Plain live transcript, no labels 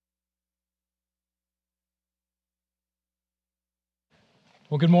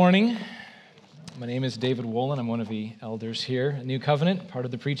Well, good morning. My name is David Wolin. I'm one of the elders here at New Covenant, part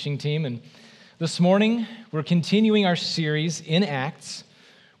of the preaching team. And this morning, we're continuing our series in Acts,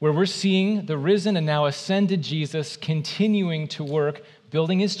 where we're seeing the risen and now ascended Jesus continuing to work,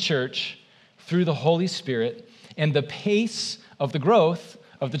 building his church through the Holy Spirit. And the pace of the growth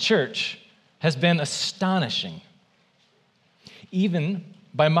of the church has been astonishing. Even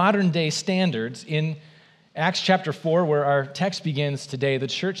by modern day standards, in Acts chapter 4, where our text begins today, the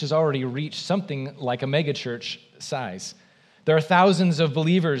church has already reached something like a megachurch size. There are thousands of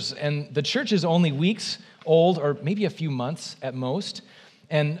believers, and the church is only weeks old, or maybe a few months at most,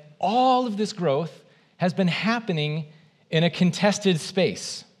 and all of this growth has been happening in a contested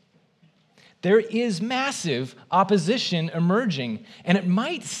space. There is massive opposition emerging, and it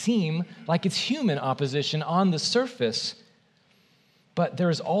might seem like it's human opposition on the surface, but there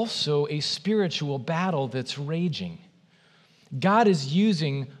is also a spiritual battle that's raging. God is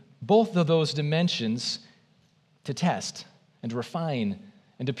using both of those dimensions to test and to refine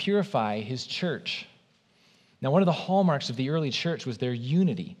and to purify his church. Now, one of the hallmarks of the early church was their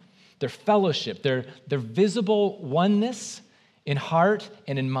unity, their fellowship, their visible oneness in heart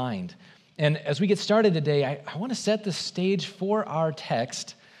and in mind. And as we get started today, I want to set the stage for our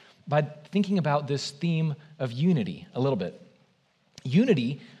text by thinking about this theme of unity a little bit.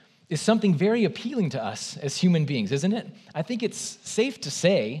 Unity is something very appealing to us as human beings, isn't it? I think it's safe to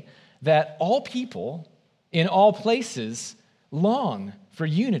say that all people in all places long for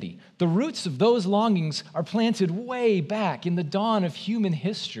unity. The roots of those longings are planted way back in the dawn of human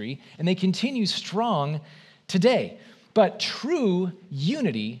history, and they continue strong today. But true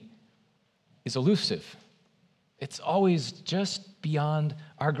unity is elusive. It's always just beyond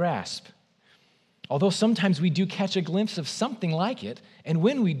our grasp. Although sometimes we do catch a glimpse of something like it, and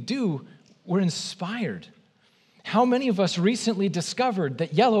when we do, we're inspired. How many of us recently discovered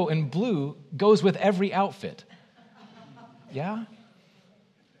that yellow and blue goes with every outfit? Yeah?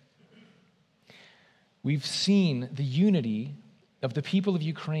 We've seen the unity of the people of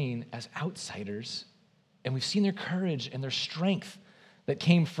Ukraine as outsiders, and we've seen their courage and their strength that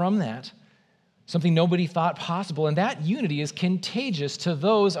came from that. Something nobody thought possible, and that unity is contagious to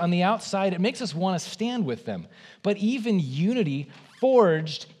those on the outside. It makes us want to stand with them. But even unity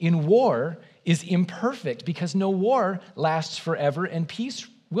forged in war is imperfect because no war lasts forever and peace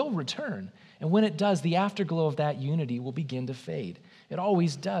will return. And when it does, the afterglow of that unity will begin to fade. It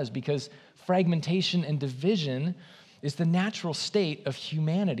always does because fragmentation and division is the natural state of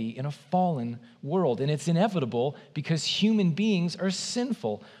humanity in a fallen world. And it's inevitable because human beings are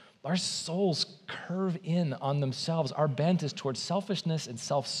sinful. Our souls curve in on themselves. Our bent is towards selfishness and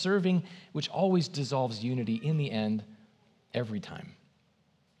self-serving, which always dissolves unity in the end, every time.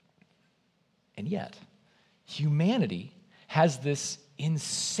 And yet, humanity has this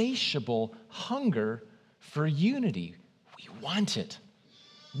insatiable hunger for unity. We want it.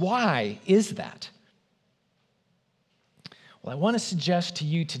 Why is that? Well, I want to suggest to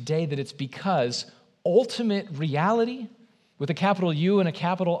you today that it's because ultimate reality, with a capital U and a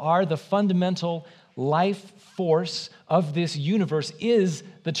capital R, the fundamental life force of this universe is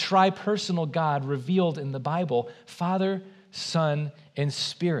the tripersonal God revealed in the Bible, Father, Son, and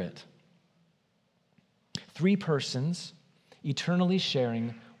Spirit. Three persons, eternally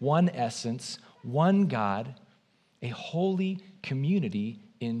sharing one essence, one God, a holy community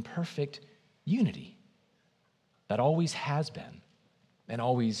in perfect unity that always has been and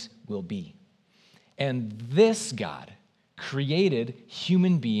always will be. And this God created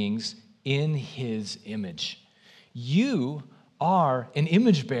human beings in his image. You are an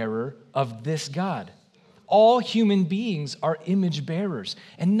image bearer of this God. All human beings are image bearers,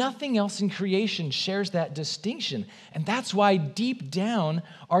 and nothing else in creation shares that distinction. And that's why deep down,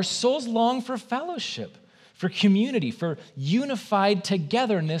 our souls long for fellowship, for community, for unified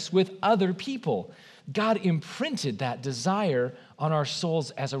togetherness with other people. God imprinted that desire on our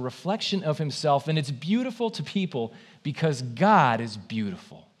souls as a reflection of himself, and it's beautiful to people because God is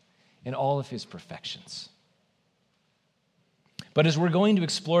beautiful in all of his perfections. But as we're going to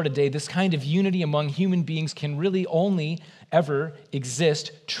explore today, this kind of unity among human beings can really only ever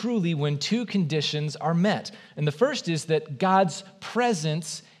exist truly when two conditions are met. And the first is that God's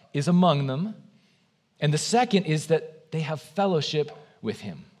presence is among them, and the second is that they have fellowship with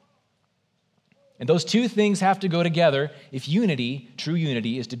him. And those two things have to go together if unity, true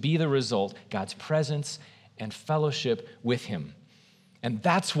unity, is to be the result, God's presence and fellowship with him. And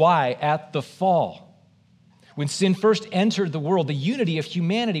that's why at the fall, when sin first entered the world, the unity of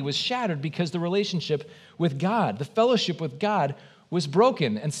humanity was shattered because the relationship with God, the fellowship with God, was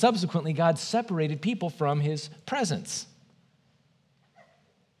broken, and subsequently God separated people from his presence.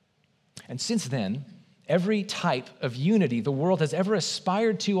 And since then, every type of unity the world has ever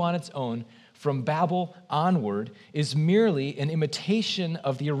aspired to on its own, from Babel onward, is merely an imitation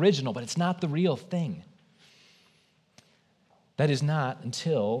of the original, but it's not the real thing. That is not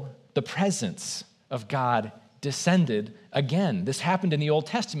until the presence of God descended again. This happened in the Old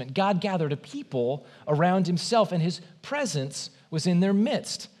Testament. God gathered a people around himself, and his presence was in their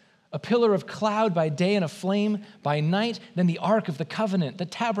midst. A pillar of cloud by day and a flame by night, then the Ark of the Covenant, the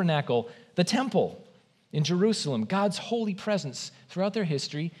tabernacle, the temple in Jerusalem, God's holy presence throughout their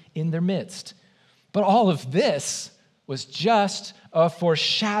history in their midst. But all of this was just a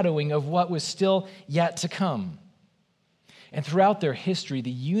foreshadowing of what was still yet to come. And throughout their history,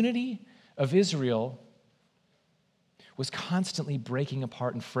 the unity of Israel was constantly breaking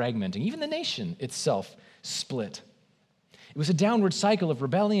apart and fragmenting. Even the nation itself split. It was a downward cycle of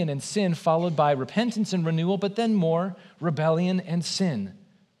rebellion and sin, followed by repentance and renewal, but then more rebellion and sin.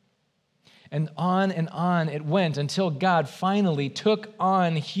 And on it went until God finally took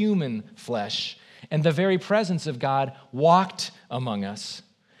on human flesh, and the very presence of God walked among us.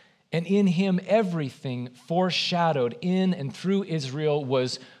 And in him, everything foreshadowed in and through Israel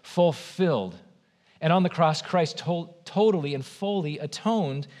was fulfilled. And on the cross, Christ totally and fully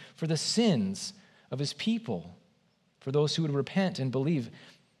atoned for the sins of his people, for those who would repent and believe.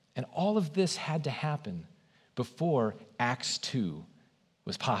 And all of this had to happen before Acts 2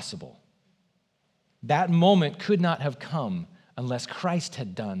 was possible. That moment could not have come unless Christ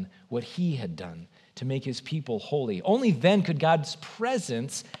had done what he had done to make his people holy. Only then could God's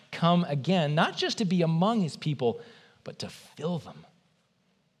presence come again, not just to be among his people, but to fill them.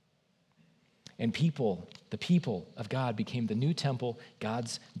 And the people of God became the new temple,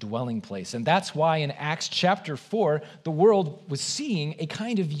 God's dwelling place. And that's why in Acts chapter 4, the world was seeing a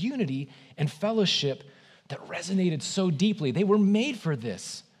kind of unity and fellowship that resonated so deeply. They were made for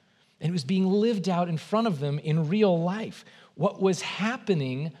this. And it was being lived out in front of them in real life. What was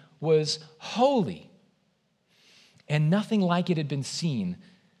happening was holy. And nothing like it had been seen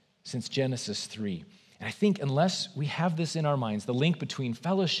since Genesis 3. And I think unless we have this in our minds, the link between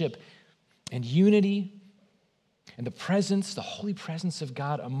fellowship and unity and the presence, the holy presence of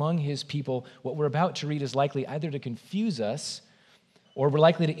God among his people, what we're about to read is likely either to confuse us or we're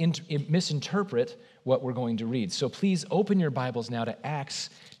likely to misinterpret what we're going to read. So please open your Bibles now to Acts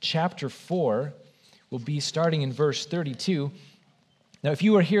chapter 4. We'll be starting in verse 32. Now, if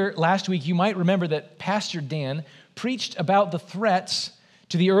you were here last week, you might remember that Pastor Dan preached about the threats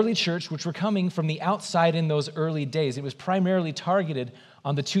to the early church which were coming from the outside in those early days. It was primarily targeted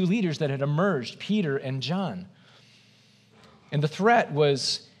on the two leaders that had emerged, Peter and John. And the threat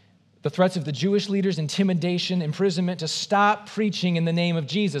was the threats of the Jewish leaders, intimidation, imprisonment, to stop preaching in the name of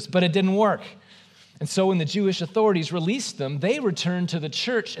Jesus, but it didn't work. And so when the Jewish authorities released them, they returned to the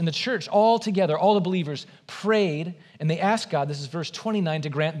church, and the church all together, all the believers, prayed, and they asked God, this is verse 29, to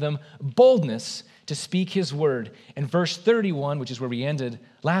grant them boldness to speak his word. And verse 31, which is where we ended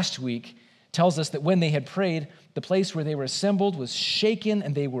last week, tells us that when they had prayed, the place where they were assembled was shaken,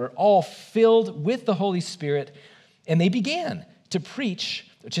 and they were all filled with the Holy Spirit, and they began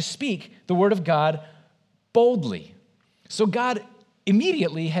to speak the word of God boldly. So God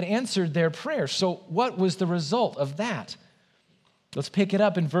immediately had answered their prayer. So what was the result of that? Let's pick it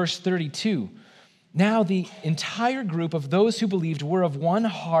up in verse 32. Now the entire group of those who believed were of one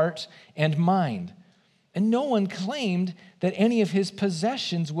heart and mind, and no one claimed that any of his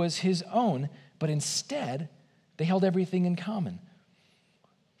possessions was his own, but instead they held everything in common.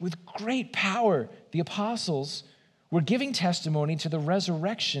 With great power, the apostles were giving testimony to the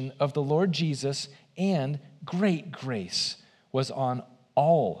resurrection of the Lord Jesus, and great grace was on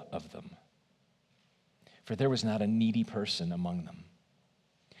all of them. For there was not a needy person among them.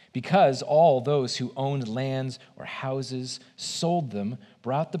 Because all those who owned lands or houses sold them,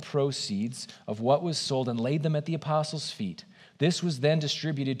 brought the proceeds of what was sold and laid them at the apostles' feet. This was then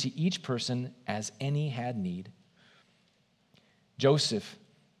distributed to each person as any had need. Joseph,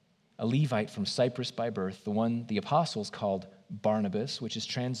 a Levite from Cyprus by birth, the one the apostles called Barnabas, which is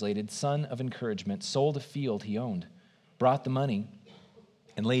translated son of encouragement, sold a field he owned, brought the money,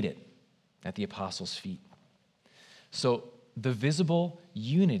 and laid it at the apostles' feet. So the visible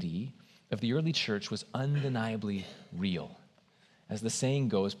unity of the early church was undeniably real. As the saying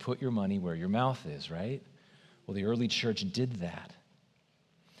goes, put your money where your mouth is, right? Well, the early church did that.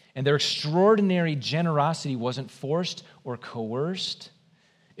 And their extraordinary generosity wasn't forced or coerced.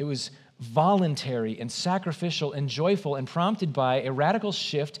 It was voluntary and sacrificial and joyful and prompted by a radical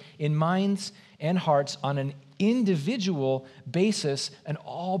shift in minds and hearts on an individual basis, and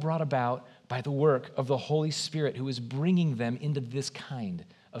all brought about by the work of the Holy Spirit, who is bringing them into this kind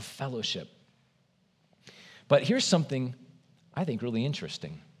of fellowship. But here's something I think really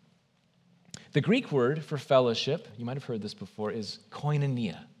interesting. The Greek word for fellowship, you might have heard this before, is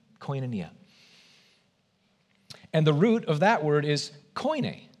koinonia. Koinonia. And the root of that word is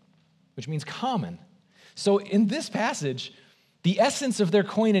koine, which means common. So in this passage, the essence of their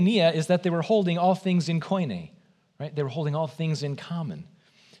koinonia is that they were holding all things in koine, right? They were holding all things in common.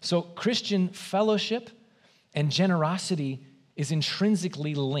 So Christian fellowship and generosity is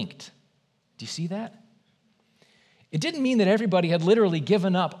intrinsically linked. Do you see that? It didn't mean that everybody had literally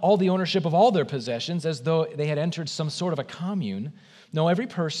given up all the ownership of all their possessions as though they had entered some sort of a commune. No, every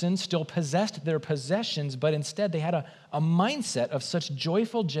person still possessed their possessions, but instead they had a mindset of such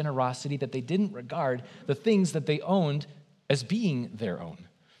joyful generosity that they didn't regard the things that they owned as being their own.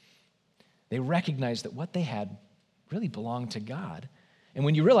 They recognized that what they had really belonged to God. And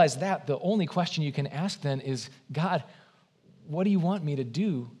when you realize that, the only question you can ask then is, God, what do you want me to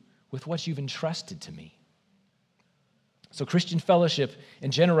do with what you've entrusted to me? So Christian fellowship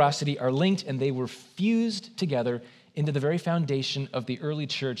and generosity are linked, and they were fused together into the very foundation of the early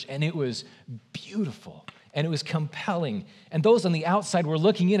church, and it was beautiful, and it was compelling. And those on the outside were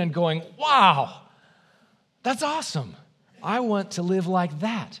looking in and going, wow, that's awesome. I want to live like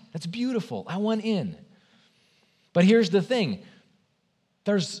that. That's beautiful. I want in. But here's the thing.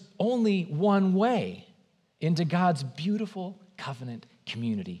 There's only one way into God's beautiful covenant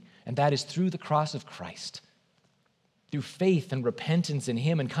community, and that is through the cross of Christ, through faith and repentance in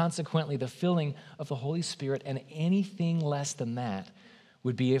him, and consequently the filling of the Holy Spirit, and anything less than that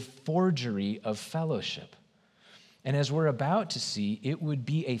would be a forgery of fellowship. And as we're about to see, it would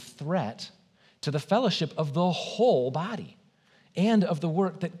be a threat to the fellowship of the whole body and of the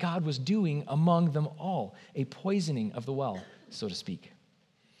work that God was doing among them all, a poisoning of the well, so to speak.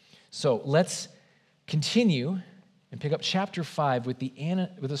 So let's continue and pick up chapter 5 with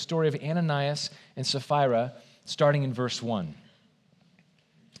the story of Ananias and Sapphira, starting in verse 1.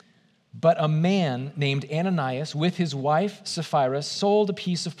 But a man named Ananias, with his wife Sapphira, sold a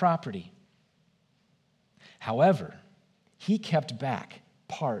piece of property. However, he kept back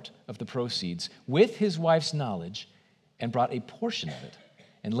part of the proceeds with his wife's knowledge and brought a portion of it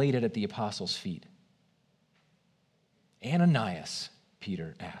and laid it at the apostles' feet. Ananias,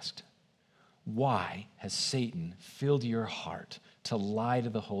 Peter asked, why has Satan filled your heart to lie to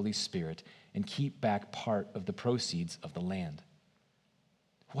the Holy Spirit and keep back part of the proceeds of the land?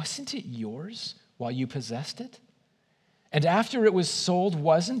 Wasn't it yours while you possessed it? And after it was sold,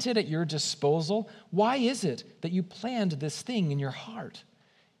 wasn't it at your disposal? Why is it that you planned this thing in your heart?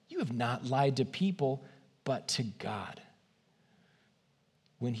 You have not lied to people, but to God.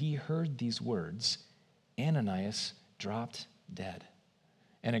 When he heard these words, Ananias dropped dead,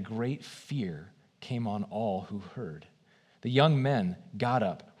 and a great fear came on all who heard. The young men got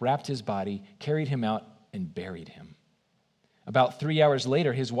up, wrapped his body, carried him out, and buried him. About 3 hours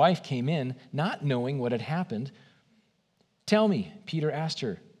later, his wife came in, not knowing what had happened. Tell me, Peter asked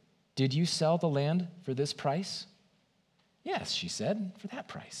her, did you sell the land for this price? Yes, she said, for that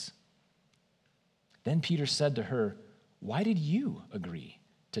price. Then Peter said to her, why did you agree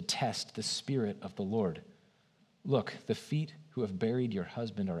to test the Spirit of the Lord? Look, the feet who have buried your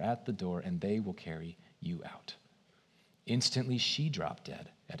husband are at the door, and they will carry you out. Instantly she dropped dead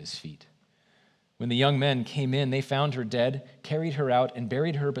at his feet. When the young men came in, they found her dead, carried her out, and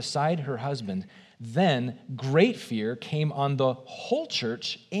buried her beside her husband. Then great fear came on the whole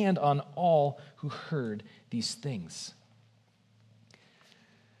church and on all who heard these things.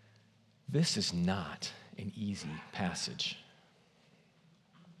 This is not an easy passage.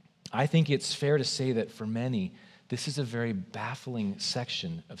 I think it's fair to say that for many, this is a very baffling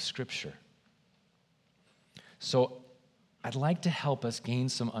section of Scripture. So I'd like to help us gain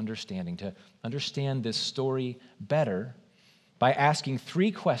some understanding, to understand this story better by asking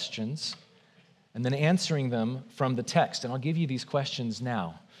 3 questions and then answering them from the text. And I'll give you these questions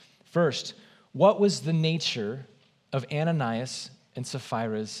now. First, what was the nature of Ananias and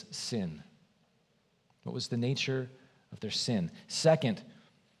Sapphira's sin? What was the nature of their sin? Second,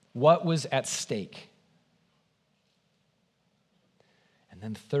 what was at stake? And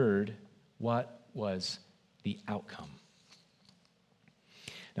then third, what was the outcome?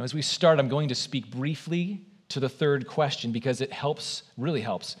 Now, as we start, I'm going to speak briefly to the third question because it really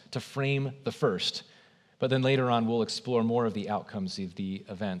helps to frame the first. But then later on, we'll explore more of the outcomes of the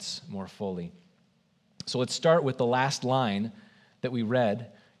events more fully. So let's start with the last line that we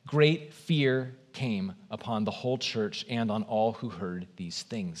read. Great fear came upon the whole church and on all who heard these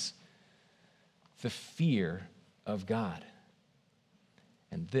things. The fear of God.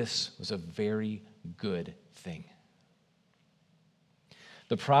 And this was a very good thing.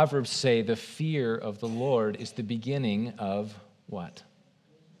 The Proverbs say the fear of the Lord is the beginning of what?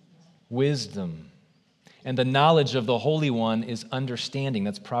 Wisdom. And the knowledge of the Holy One is understanding.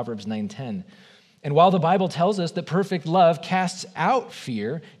 That's Proverbs 9:10. And while the Bible tells us that perfect love casts out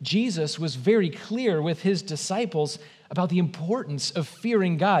fear, Jesus was very clear with his disciples about the importance of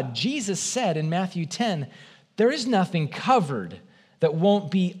fearing God. Jesus said in Matthew 10, there is nothing covered that won't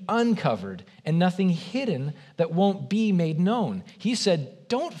be uncovered, and nothing hidden that won't be made known. He said,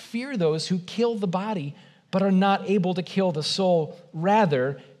 don't fear those who kill the body, but are not able to kill the soul.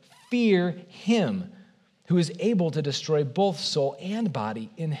 Rather, fear him who is able to destroy both soul and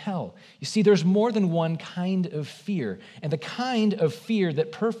body in hell. You see, there's more than one kind of fear, and the kind of fear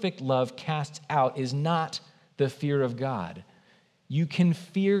that perfect love casts out is not the fear of God. You can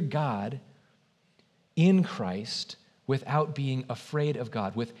fear God in Christ without being afraid of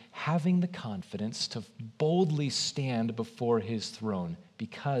God, with having the confidence to boldly stand before his throne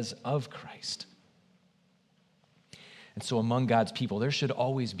because of Christ. And so among God's people, there should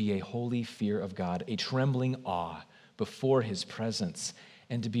always be a holy fear of God, a trembling awe before his presence.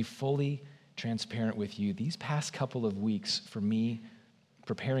 And to be fully transparent with you, these past couple of weeks for me,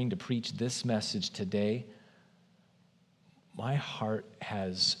 preparing to preach this message today, my heart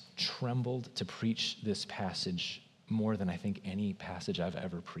has trembled to preach this passage more than I think any passage I've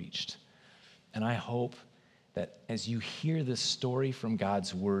ever preached. And I hope that as you hear this story from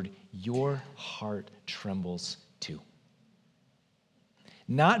God's word, your heart trembles too.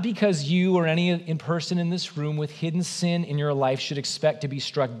 Not because you or any person in this room with hidden sin in your life should expect to be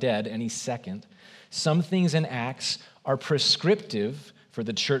struck dead any second. Some things in Acts are prescriptive for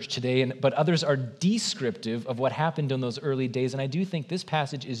the church today, but others are descriptive of what happened in those early days. And I do think this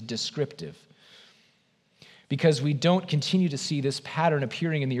passage is descriptive, because we don't continue to see this pattern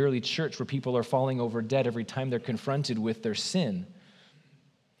appearing in the early church where people are falling over dead every time they're confronted with their sin.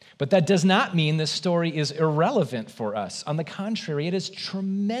 But that does not mean this story is irrelevant for us. On the contrary, it has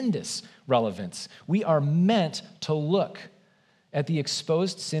tremendous relevance. We are meant to look at the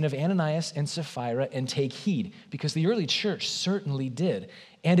exposed sin of Ananias and Sapphira and take heed, because the early church certainly did.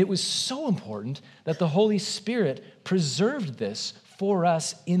 And it was so important that the Holy Spirit preserved this for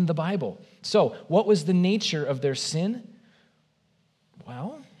us in the Bible. So, what was the nature of their sin?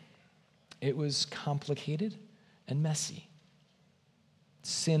 Well, it was complicated and messy.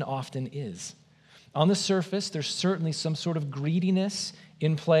 Sin often is. On the surface, there's certainly some sort of greediness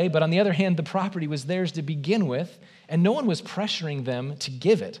in play, but on the other hand, the property was theirs to begin with, and no one was pressuring them to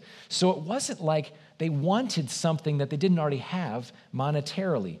give it. So it wasn't like they wanted something that they didn't already have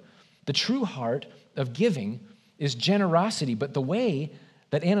monetarily. The true heart of giving is generosity, but the way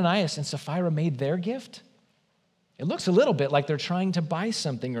that Ananias and Sapphira made their gift, it looks a little bit like they're trying to buy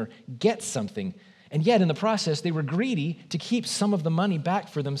something or get something, and yet in the process, they were greedy to keep some of the money back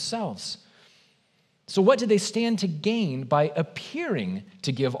for themselves. So what did they stand to gain by appearing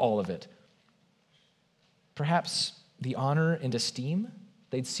to give all of it? Perhaps the honor and esteem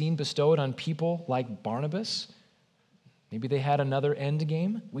they'd seen bestowed on people like Barnabas. Maybe they had another end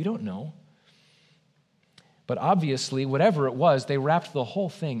game. We don't know. But obviously, whatever it was, they wrapped the whole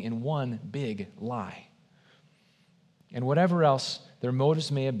thing in one big lie. And whatever else their motives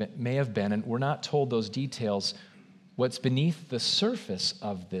may have been, and we're not told those details, what's beneath the surface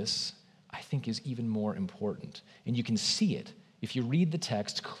of this, I think, is even more important. And you can see it if you read the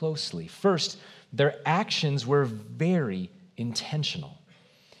text closely. First, their actions were very intentional.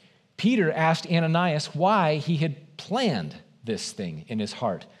 Peter asked Ananias why he had planned this thing in his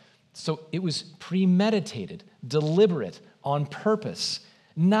heart. So it was premeditated, deliberate, on purpose,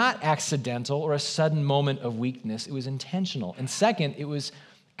 not accidental or a sudden moment of weakness. It was intentional. And second, it was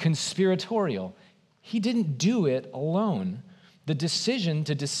conspiratorial. He didn't do it alone. The decision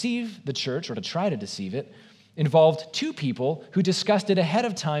to deceive the church, or to try to deceive it, involved two people who discussed it ahead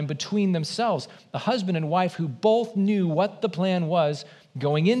of time between themselves, a husband and wife who both knew what the plan was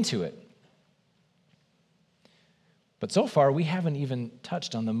going into it. But so far, we haven't even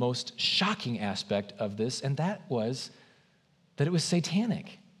touched on the most shocking aspect of this, and that was that it was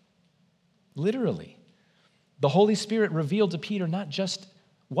satanic. Literally. The Holy Spirit revealed to Peter not just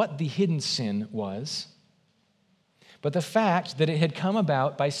what the hidden sin was, but the fact that it had come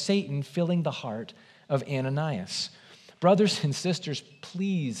about by Satan filling the heart of Ananias. Brothers and sisters,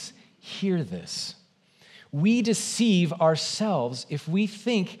 please hear this. We deceive ourselves if we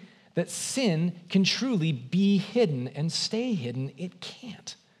think that sin can truly be hidden and stay hidden. It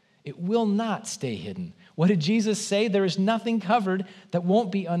can't. It will not stay hidden. What did Jesus say? There is nothing covered that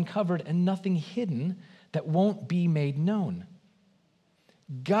won't be uncovered, and nothing hidden that won't be made known.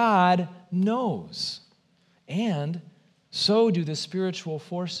 God knows, and so do the spiritual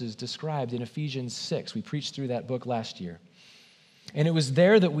forces described in Ephesians 6. We preached through that book last year. And it was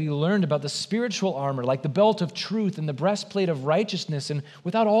there that we learned about the spiritual armor, like the belt of truth and the breastplate of righteousness. And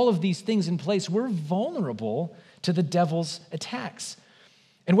without all of these things in place, we're vulnerable to the devil's attacks.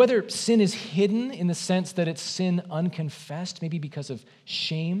 And whether sin is hidden in the sense that it's sin unconfessed, maybe because of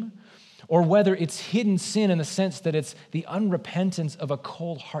shame, or whether it's hidden sin in the sense that it's the unrepentance of a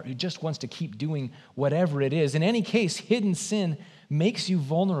cold heart who just wants to keep doing whatever it is. In any case, hidden sin makes you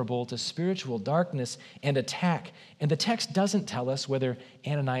vulnerable to spiritual darkness and attack. And the text doesn't tell us whether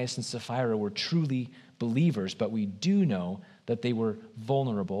Ananias and Sapphira were truly believers, but we do know that they were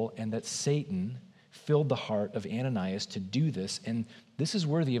vulnerable and that Satan filled the heart of Ananias to do this. And this is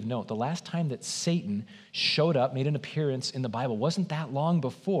worthy of note. The last time that Satan showed up, made an appearance in the Bible, wasn't that long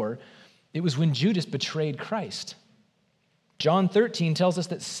before. It was when Judas betrayed Christ. John 13 tells us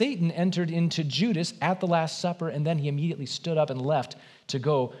that Satan entered into Judas at the Last Supper, and then he immediately stood up and left to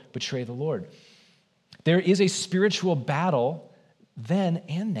go betray the Lord. There is a spiritual battle then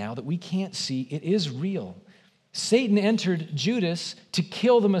and now that we can't see. It is real. Satan entered Judas to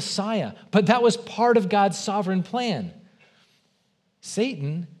kill the Messiah, but that was part of God's sovereign plan.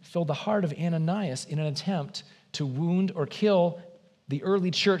 Satan filled the heart of Ananias in an attempt to wound or kill the early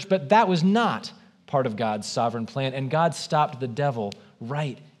church, but that was not part of God's sovereign plan, and God stopped the devil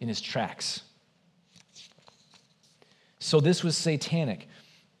right in his tracks. So this was satanic.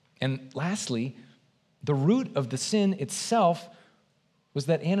 And lastly, the root of the sin itself was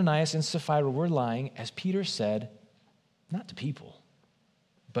that Ananias and Sapphira were lying, as Peter said, not to people,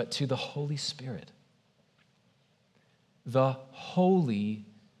 but to the Holy Spirit. The Holy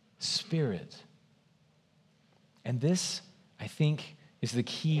Spirit. And this, I think, is the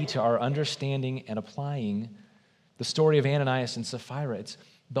key to our understanding and applying the story of Ananias and Sapphira. It's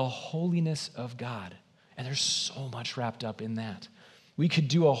the holiness of God. And there's so much wrapped up in that. We could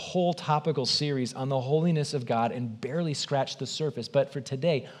do a whole topical series on the holiness of God and barely scratch the surface. But for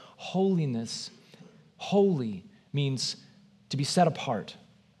today, holiness, holy, means to be set apart.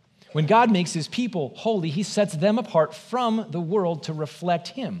 When God makes his people holy, he sets them apart from the world to reflect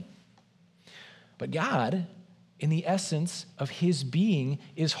him. But God, in the essence of his being,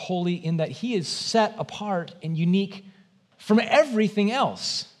 is holy in that he is set apart and unique from everything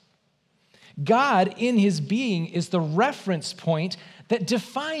else. God, in his being, is the reference point that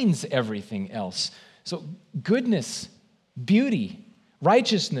defines everything else. So goodness, beauty,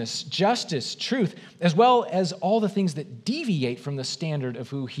 righteousness, justice, truth, as well as all the things that deviate from the standard of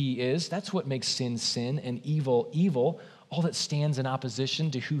who he is, that's what makes sin, sin, and evil, evil, all that stands in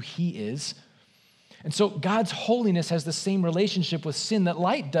opposition to who he is. And so God's holiness has the same relationship with sin that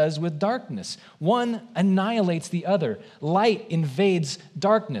light does with darkness. One annihilates the other. Light invades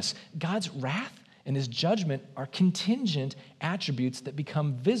darkness. God's wrath and his judgment are contingent attributes that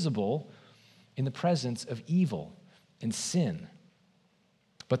become visible in the presence of evil and sin.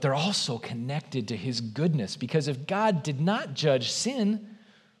 But they're also connected to his goodness, because if God did not judge sin,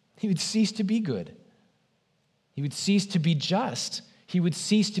 he would cease to be good. He would cease to be just. He would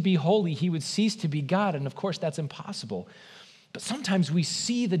cease to be holy. He would cease to be God. And of course, that's impossible. But sometimes we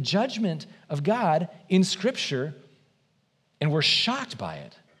see the judgment of God in Scripture and we're shocked by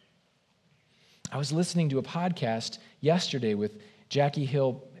it. I was listening to a podcast yesterday with Jackie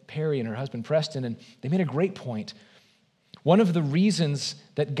Hill Perry and her husband Preston, and they made a great point. One of the reasons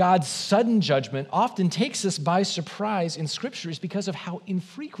that God's sudden judgment often takes us by surprise in Scripture is because of how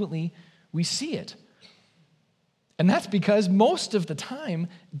infrequently we see it. And that's because most of the time,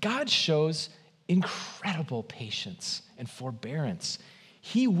 God shows incredible patience and forbearance.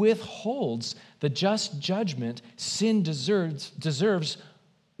 He withholds the just judgment sin deserves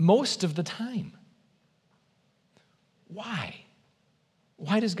most of the time. Why?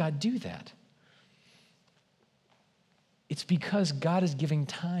 Why does God do that? It's because God is giving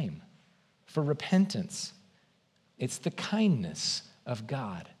time for repentance. It's the kindness of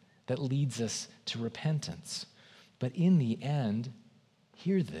God that leads us to repentance. But in the end,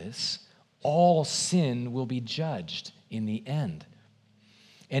 hear this, all sin will be judged in the end.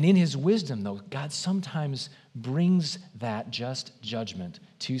 And in his wisdom, though, God sometimes brings that just judgment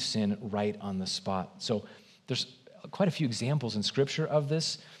to sin right on the spot. So there's quite a few examples in Scripture of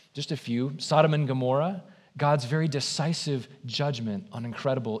this, just a few. Sodom and Gomorrah, God's very decisive judgment on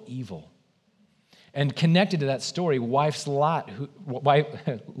incredible evil. And connected to that story, Lot's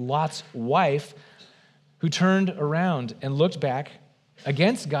wife, who turned around and looked back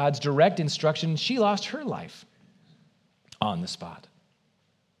against God's direct instruction, she lost her life on the spot.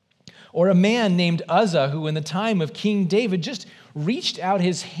 Or a man named Uzzah, who in the time of King David just reached out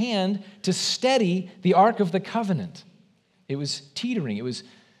his hand to steady the Ark of the Covenant. It was teetering. It was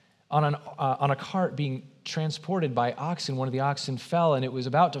on a cart being transported by oxen. One of the oxen fell, and it was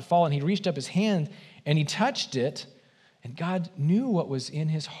about to fall, and he reached up his hand, and he touched it, and God knew what was in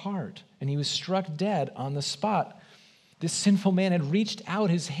his heart, and he was struck dead on the spot. This sinful man had reached out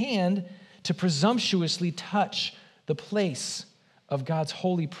his hand to presumptuously touch the place of God's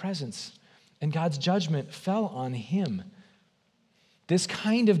holy presence, and God's judgment fell on him. This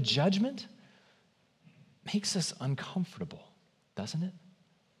kind of judgment makes us uncomfortable, doesn't it?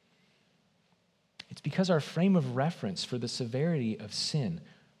 It's because our frame of reference for the severity of sin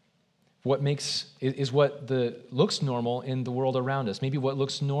what looks normal in the world around us, maybe what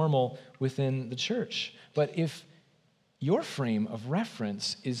looks normal within the church. But if your frame of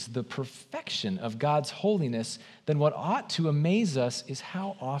reference is the perfection of God's holiness, then what ought to amaze us is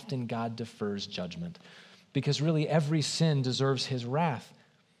how often God defers judgment. Because really every sin deserves his wrath.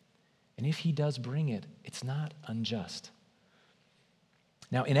 And if he does bring it, it's not unjust.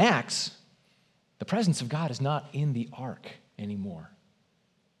 Now in Acts, the presence of God is not in the ark anymore.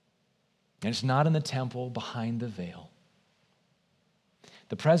 And it's not in the temple behind the veil.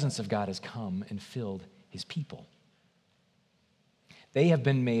 The presence of God has come and filled his people. They have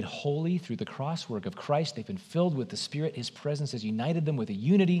been made holy through the cross work of Christ. They've been filled with the Spirit. His presence has united them with a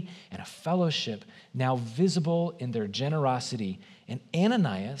unity and a fellowship now visible in their generosity. And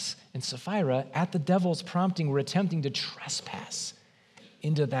Ananias and Sapphira, at the devil's prompting, were attempting to trespass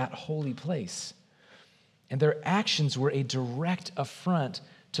into that holy place. And their actions were a direct affront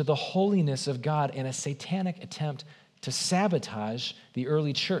to the holiness of God and a satanic attempt to sabotage the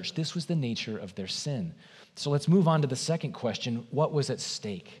early church. This was the nature of their sin. So let's move on to the second question. What was at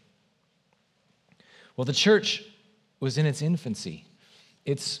stake? Well, the church was in its infancy,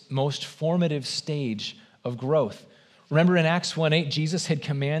 its most formative stage of growth. Remember in Acts 1:8, Jesus had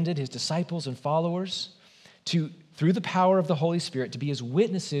commanded his disciples and followers to, through the power of the Holy Spirit, to be his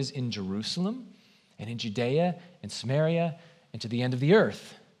witnesses in Jerusalem and in Judea and Samaria and to the end of the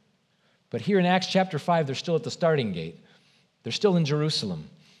earth. But here in Acts chapter 5, they're still at the starting gate. They're still in Jerusalem.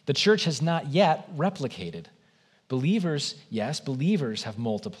 The church has not yet replicated. Believers have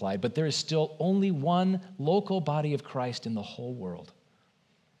multiplied, but there is still only one local body of Christ in the whole world.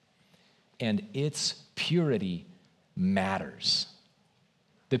 And its purity matters.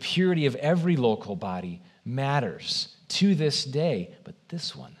 The purity of every local body matters to this day, but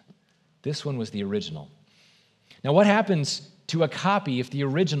this one was the original. Now, what happens to a copy if the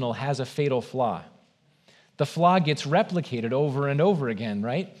original has a fatal flaw? The flaw gets replicated over and over again,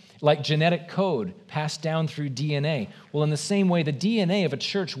 right? Like genetic code passed down through DNA. Well, in the same way, the DNA of a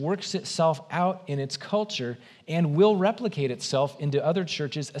church works itself out in its culture and will replicate itself into other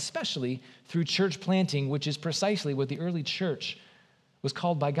churches, especially through church planting, which is precisely what the early church was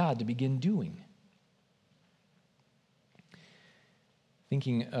called by God to begin doing.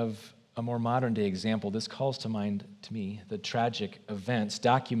 Thinking of a more modern day example, this calls to mind to me the tragic events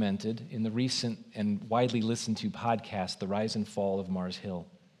documented in the recent and widely listened to podcast, The Rise and Fall of Mars Hill.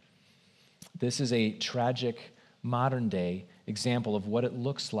 This is a tragic modern day example of what it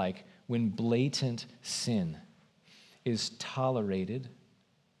looks like when blatant sin is tolerated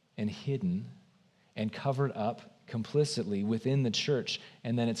and hidden and covered up complicitly within the church,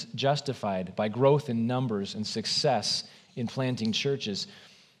 and then it's justified by growth in numbers and success in planting churches.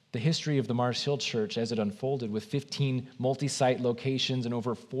 The history of the Mars Hill Church as it unfolded with 15 multi-site locations and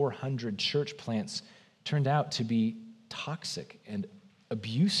over 400 church plants turned out to be toxic and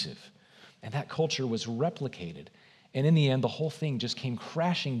abusive. And that culture was replicated. And in the end, the whole thing just came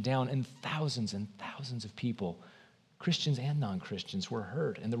crashing down and thousands of people, Christians and non-Christians, were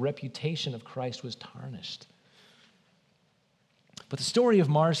hurt, and the reputation of Christ was tarnished. But the story of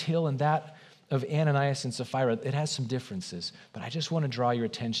Mars Hill and that of Ananias and Sapphira, it has some differences, but I just want to draw your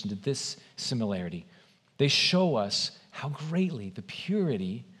attention to this similarity. They show us how greatly the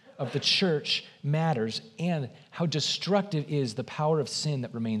purity of the church matters and how destructive is the power of sin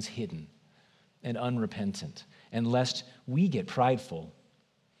that remains hidden and unrepentant. And lest we get prideful,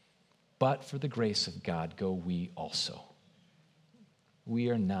 but for the grace of God go we also. We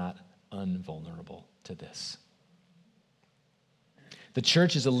are not invulnerable to this. The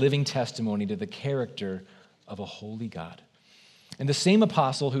church is a living testimony to the character of a holy God. And the same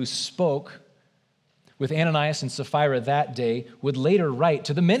apostle who spoke with Ananias and Sapphira that day would later write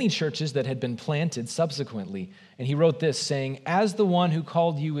to the many churches that had been planted subsequently. And he wrote this, saying, "As the one who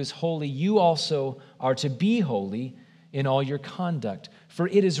called you is holy, you also are to be holy in all your conduct. For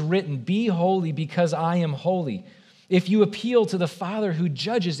it is written, 'Be holy because I am holy.' If you appeal to the Father who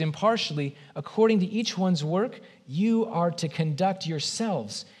judges impartially according to each one's work, you are to conduct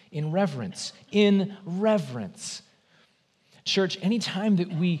yourselves in reverence. In reverence. Church, anytime that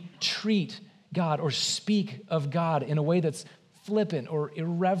we treat God or speak of God in a way that's flippant or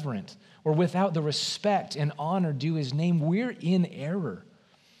irreverent or without the respect and honor due his name, we're in error.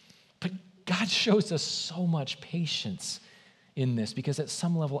 But God shows us so much patience in this because at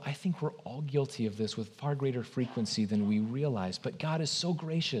some level, I think we're all guilty of this with far greater frequency than we realize. But God is so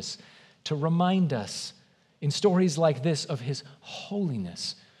gracious to remind us in stories like this of his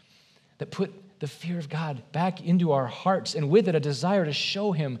holiness that put the fear of God back into our hearts, and with it a desire to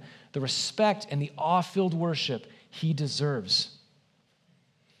show him the respect and the awe-filled worship he deserves.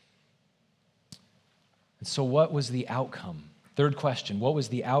 And so what was the outcome? Third question, what was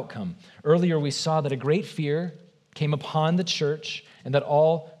the outcome? Earlier we saw that a great fear came upon the church and that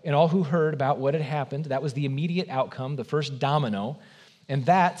all who heard about what had happened, that was the immediate outcome, the first domino, and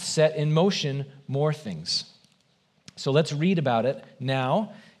that set in motion more things. So let's read about it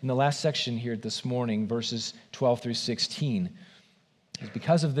now in the last section here this morning, verses 12 through 16.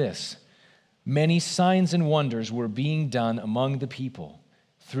 Because of this, many signs and wonders were being done among the people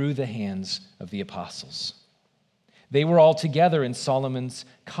through the hands of the apostles. They were all together in Solomon's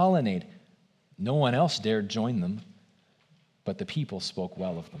colonnade. No one else dared join them, but the people spoke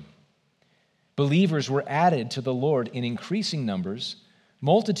well of them. Believers were added to the Lord in increasing numbers,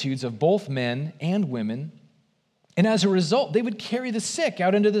 multitudes of both men and women. And as a result, they would carry the sick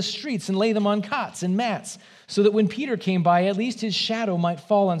out into the streets and lay them on cots and mats, so that when Peter came by, at least his shadow might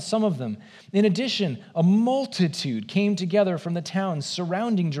fall on some of them. In addition, a multitude came together from the towns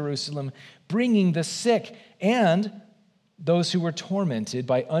surrounding Jerusalem, bringing the sick and those who were tormented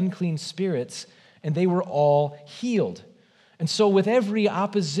by unclean spirits, and they were all healed. And so with every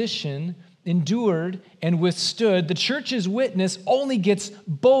opposition endured and withstood, the church's witness only gets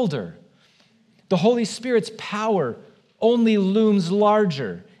bolder. The Holy Spirit's power only looms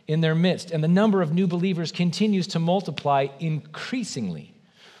larger in their midst, and the number of new believers continues to multiply increasingly.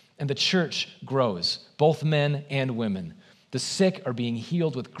 And the church grows, both men and women. The sick are being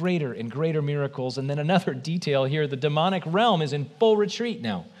healed with greater and greater miracles. And then another detail here, the demonic realm is in full retreat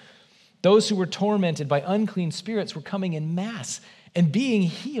now. Those who were tormented by unclean spirits were coming in mass and being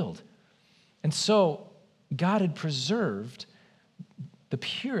healed. And so God had preserved the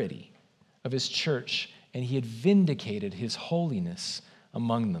purity of his church, and he had vindicated his holiness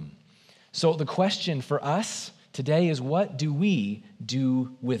among them. So the question for us today is, what do we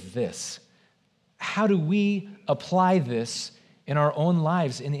do with this? How do we apply this in our own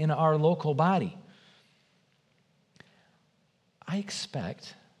lives and in our local body? I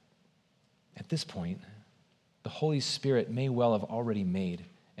expect at this point the Holy Spirit may well have already made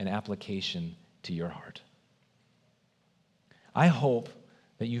an application to your heart. I hope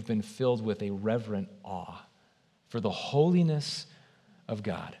that you've been filled with a reverent awe for the holiness of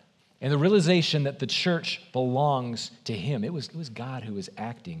God and the realization that the church belongs to him. It was God who was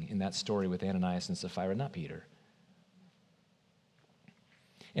acting in that story with Ananias and Sapphira, not Peter.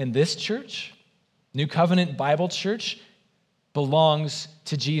 And this church, New Covenant Bible Church, belongs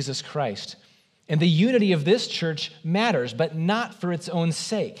to Jesus Christ. And the unity of this church matters, but not for its own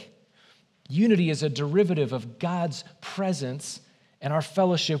sake. Unity is a derivative of God's presence and our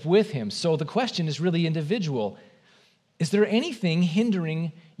fellowship with him. So the question is really individual. Is there anything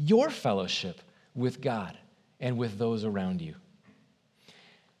hindering your fellowship with God and with those around you?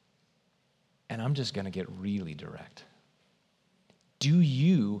 And I'm just going to get really direct. Do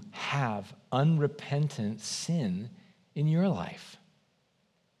you have unrepentant sin in your life?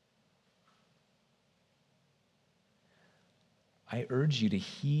 I urge you to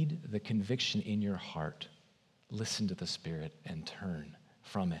heed the conviction in your heart. Listen to the Spirit and turn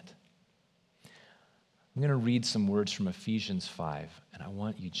from it. I'm going to read some words from Ephesians 5, and I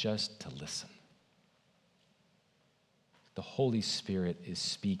want you just to listen. The Holy Spirit is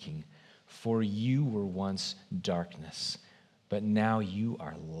speaking. For you were once darkness, but now you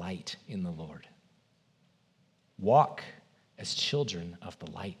are light in the Lord. Walk as children of the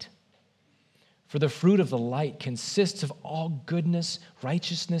light. For the fruit of the light consists of all goodness,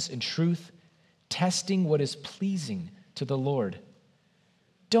 righteousness, and truth, testing what is pleasing to the Lord.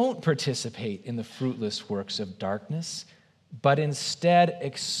 Don't participate in the fruitless works of darkness, but instead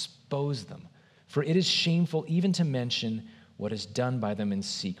expose them. For it is shameful even to mention what is done by them in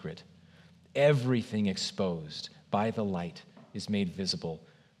secret. Everything exposed by the light is made visible,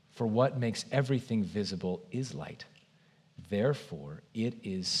 for what makes everything visible is light. Therefore, it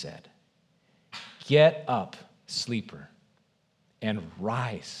is said, "Get up, sleeper, and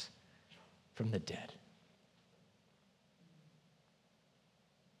rise from the dead,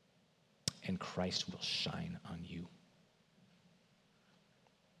 and Christ will shine on you."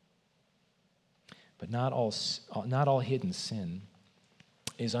 But not all hidden sin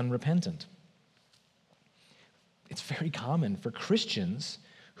is unrepentant. It's very common for Christians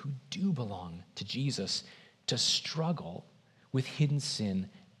who do belong to Jesus to struggle with hidden sin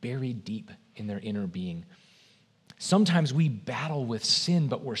buried deep in their inner being. Sometimes we battle with sin,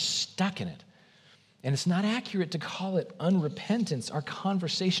 but we're stuck in it. And it's not accurate to call it unrepentance. Our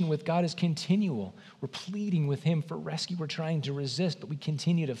conversation with God is continual. We're pleading with him for rescue. We're trying to resist, but we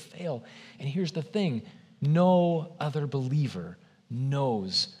continue to fail. And here's the thing: no other believer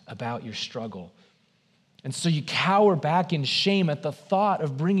knows about your struggle. And so you cower back in shame at the thought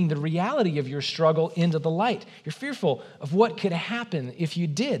of bringing the reality of your struggle into the light. You're fearful of what could happen if you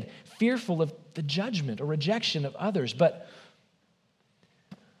did, fearful of the judgment or rejection of others. But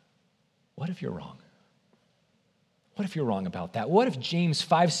what if you're wrong? What if you're wrong about that? What if James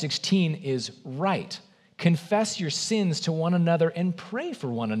 5:16 is right? Confess your sins to one another and pray for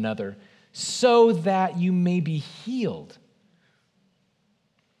one another so that you may be healed.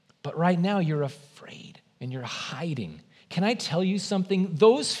 But right now you're afraid and you're hiding. Can I tell you something?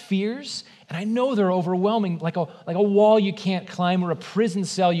 Those fears, and I know they're overwhelming, like a wall you can't climb or a prison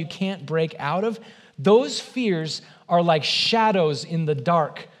cell you can't break out of, those fears are like shadows in the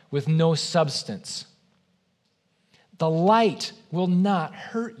dark with no substance. The light will not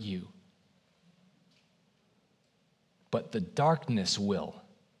hurt you, but the darkness will.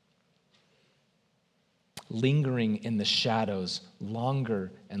 Lingering in the shadows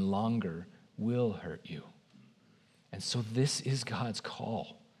longer and longer will hurt you. And so this is God's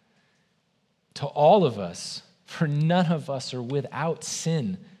call to all of us, for none of us are without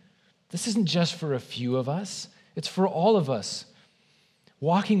sin. This isn't just for a few of us, it's for all of us.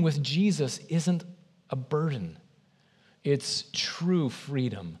 Walking with Jesus isn't a burden. It's true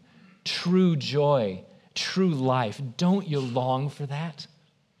freedom, true joy, true life. Don't you long for that?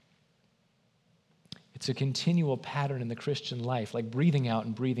 It's a continual pattern in the Christian life, like breathing out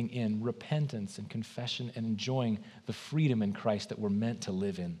and breathing in, repentance and confession, and enjoying the freedom in Christ that we're meant to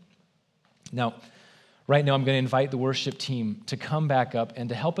live in. Now, right now I'm going to invite the worship team to come back up and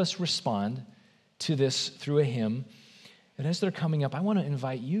to help us respond to this through a hymn. And as they're coming up, I want to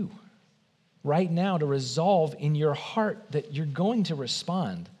invite you right now to resolve in your heart that you're going to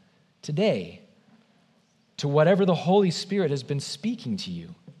respond today to whatever the Holy Spirit has been speaking to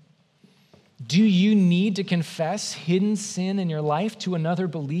you. Do you need to confess hidden sin in your life to another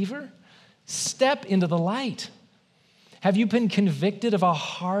believer? Step into the light. Have you been convicted of a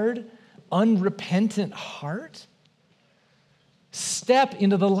hard, unrepentant heart? Step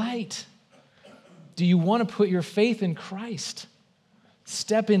into the light. Do you want to put your faith in Christ?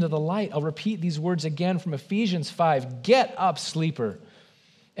 Step into the light. I'll repeat these words again from Ephesians 5. Get up, sleeper,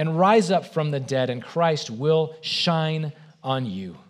 and rise up from the dead, and Christ will shine on you.